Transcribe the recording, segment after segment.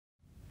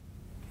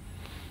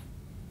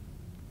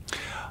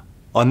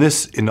On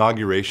this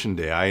Inauguration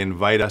Day, I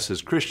invite us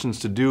as Christians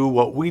to do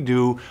what we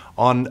do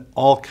on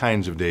all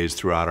kinds of days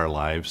throughout our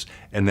lives,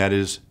 and that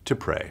is to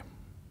pray.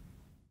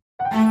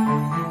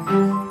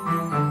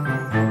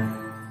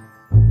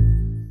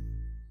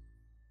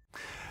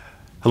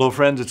 Hello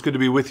friends, it's good to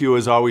be with you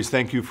as always.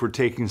 Thank you for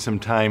taking some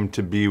time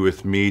to be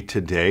with me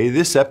today.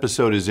 This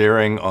episode is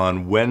airing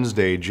on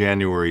Wednesday,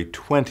 January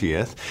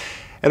 20th.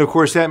 And of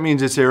course, that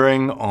means it's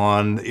airing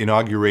on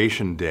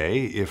Inauguration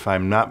Day. If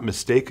I'm not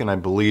mistaken, I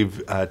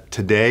believe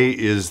today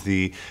is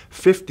the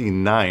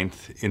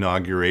 59th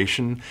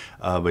inauguration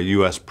of a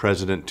U.S.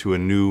 president to a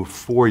new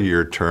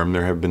four-year term.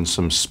 There have been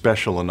some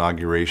special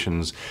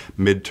inaugurations,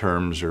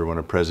 midterms, or when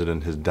a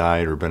president has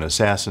died or been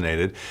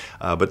assassinated.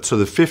 So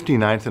the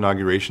 59th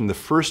inauguration, the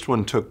first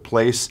one took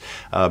place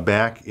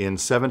back in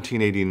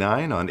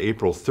 1789 on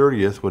April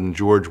 30th when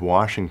George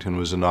Washington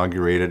was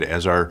inaugurated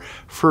as our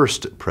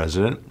first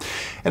president.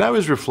 And I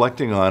was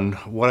reflecting on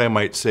what I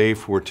might say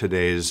for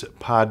today's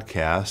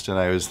podcast, and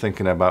I was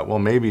thinking about, well,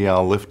 maybe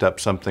I'll lift up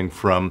something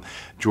from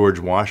George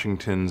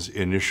Washington's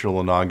initial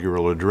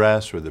inaugural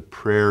address or the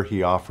prayer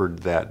he offered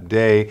that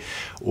day,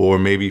 or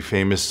maybe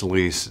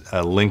famously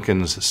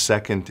Lincoln's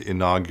second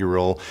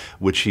inaugural,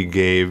 which he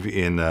gave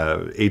in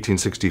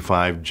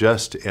 1865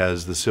 just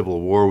as the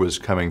Civil War was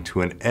coming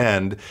to an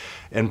end,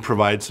 and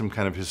provide some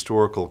kind of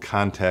historical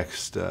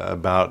context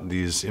about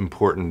these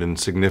important and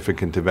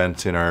significant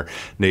events in our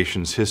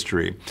nation's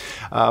history.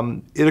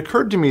 It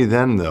occurred to me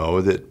then,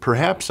 though, that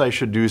perhaps I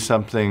should do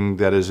something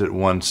that is at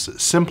once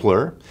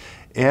simpler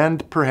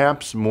and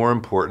perhaps more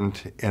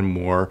important and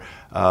more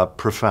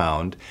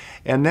profound,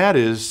 and that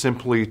is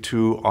simply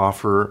to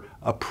offer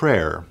a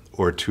prayer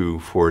or two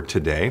for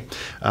today.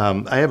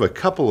 I have a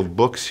couple of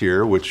books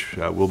here which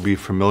will be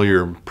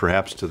familiar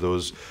perhaps to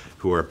those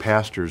who are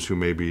pastors who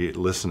may be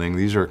listening.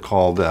 These are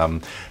called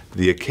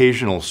the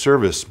Occasional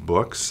Service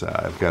books.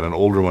 I've got an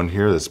older one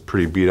here that's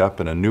pretty beat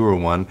up and a newer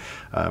one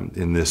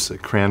in this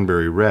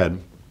cranberry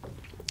red.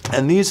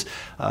 And these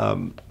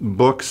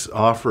books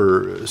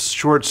offer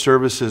short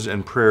services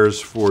and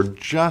prayers for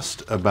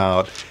just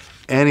about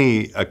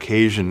any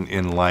occasion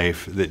in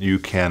life that you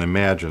can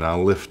imagine.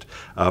 I'll lift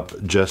up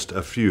just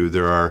a few.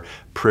 There are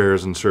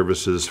prayers and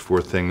services for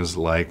things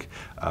like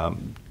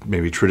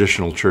maybe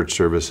traditional church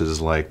services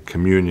like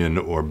communion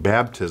or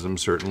baptism,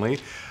 certainly.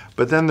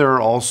 But then there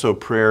are also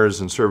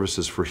prayers and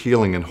services for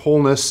healing and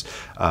wholeness,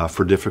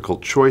 for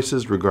difficult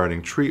choices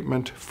regarding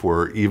treatment,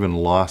 for even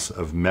loss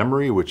of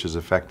memory, which is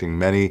affecting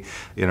many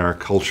in our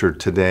culture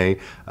today.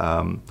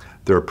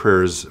 There are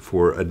prayers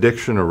for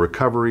addiction or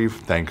recovery,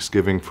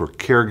 thanksgiving for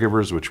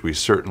caregivers, which we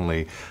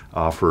certainly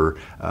offer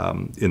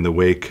in the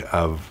wake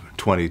of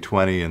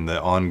 2020 and the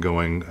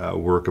ongoing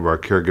work of our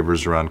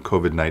caregivers around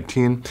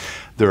COVID-19.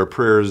 There are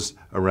prayers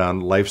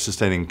around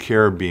life-sustaining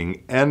care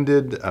being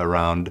ended,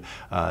 around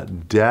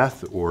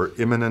death or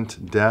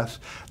imminent death.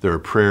 There are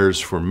prayers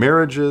for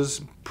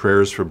marriages,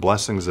 prayers for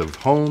blessings of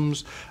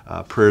homes,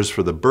 prayers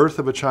for the birth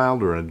of a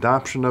child or an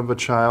adoption of a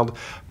child,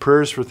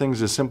 prayers for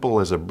things as simple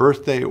as a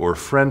birthday or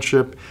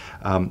friendship,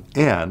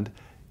 and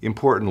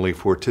importantly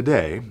for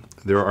today,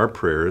 there are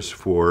prayers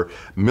for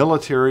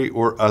military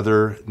or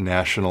other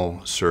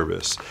national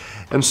service.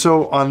 And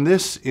so on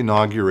this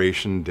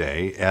Inauguration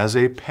Day, as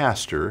a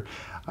pastor,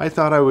 I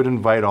thought I would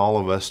invite all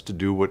of us to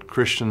do what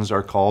Christians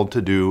are called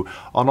to do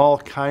on all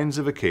kinds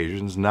of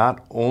occasions,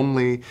 not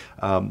only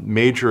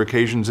major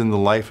occasions in the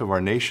life of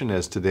our nation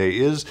as today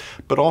is,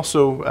 but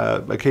also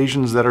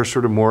occasions that are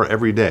sort of more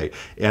everyday,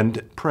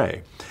 and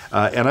pray.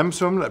 And I'm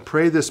going to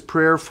pray this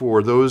prayer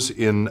for those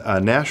in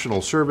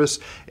national service,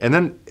 and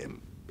then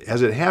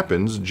as it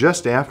happens,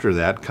 just after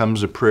that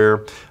comes a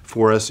prayer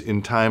for us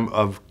in time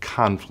of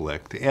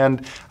conflict.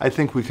 And I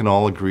think we can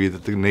all agree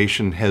that the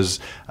nation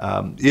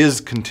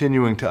is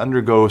continuing to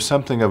undergo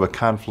something of a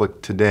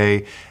conflict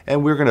today,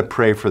 and we're going to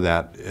pray for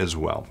that as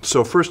well.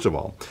 So first of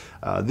all,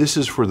 this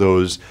is for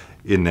those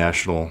in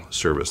national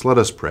service. Let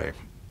us pray.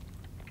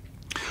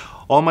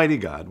 Almighty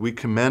God, we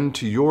commend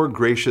to your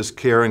gracious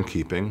care and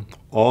keeping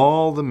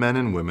all the men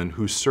and women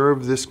who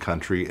serve this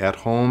country at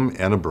home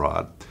and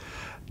abroad.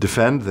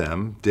 Defend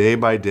them day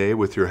by day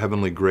with your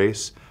heavenly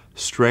grace.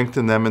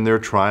 Strengthen them in their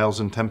trials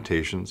and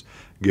temptations.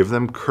 Give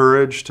them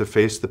courage to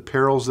face the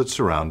perils that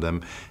surround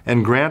them,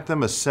 and grant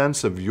them a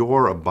sense of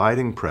your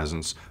abiding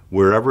presence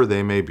wherever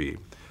they may be.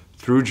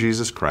 Through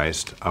Jesus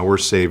Christ, our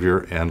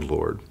Savior and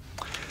Lord.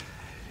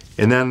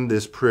 And then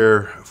this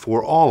prayer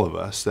for all of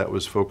us that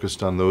was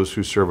focused on those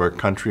who serve our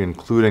country,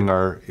 including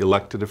our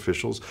elected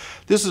officials.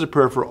 This is a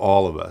prayer for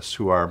all of us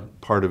who are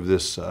part of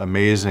this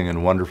amazing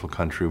and wonderful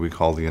country we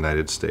call the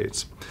United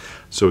States.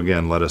 So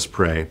again, let us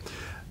pray.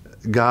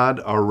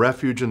 God, our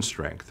refuge and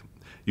strength,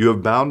 you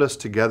have bound us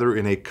together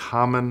in a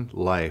common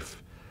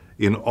life.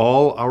 In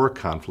all our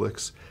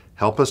conflicts,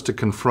 help us to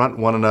confront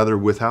one another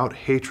without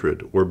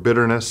hatred or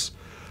bitterness,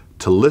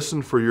 to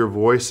listen for your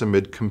voice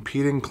amid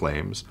competing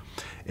claims,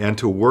 and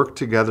to work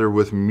together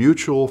with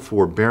mutual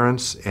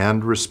forbearance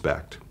and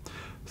respect.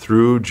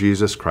 Through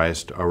Jesus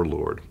Christ our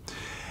Lord.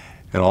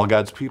 And all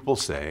God's people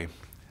say,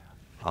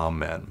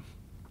 Amen.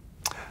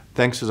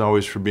 Thanks as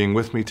always for being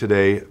with me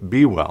today.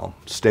 Be well,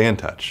 stay in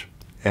touch,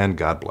 and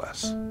God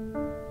bless.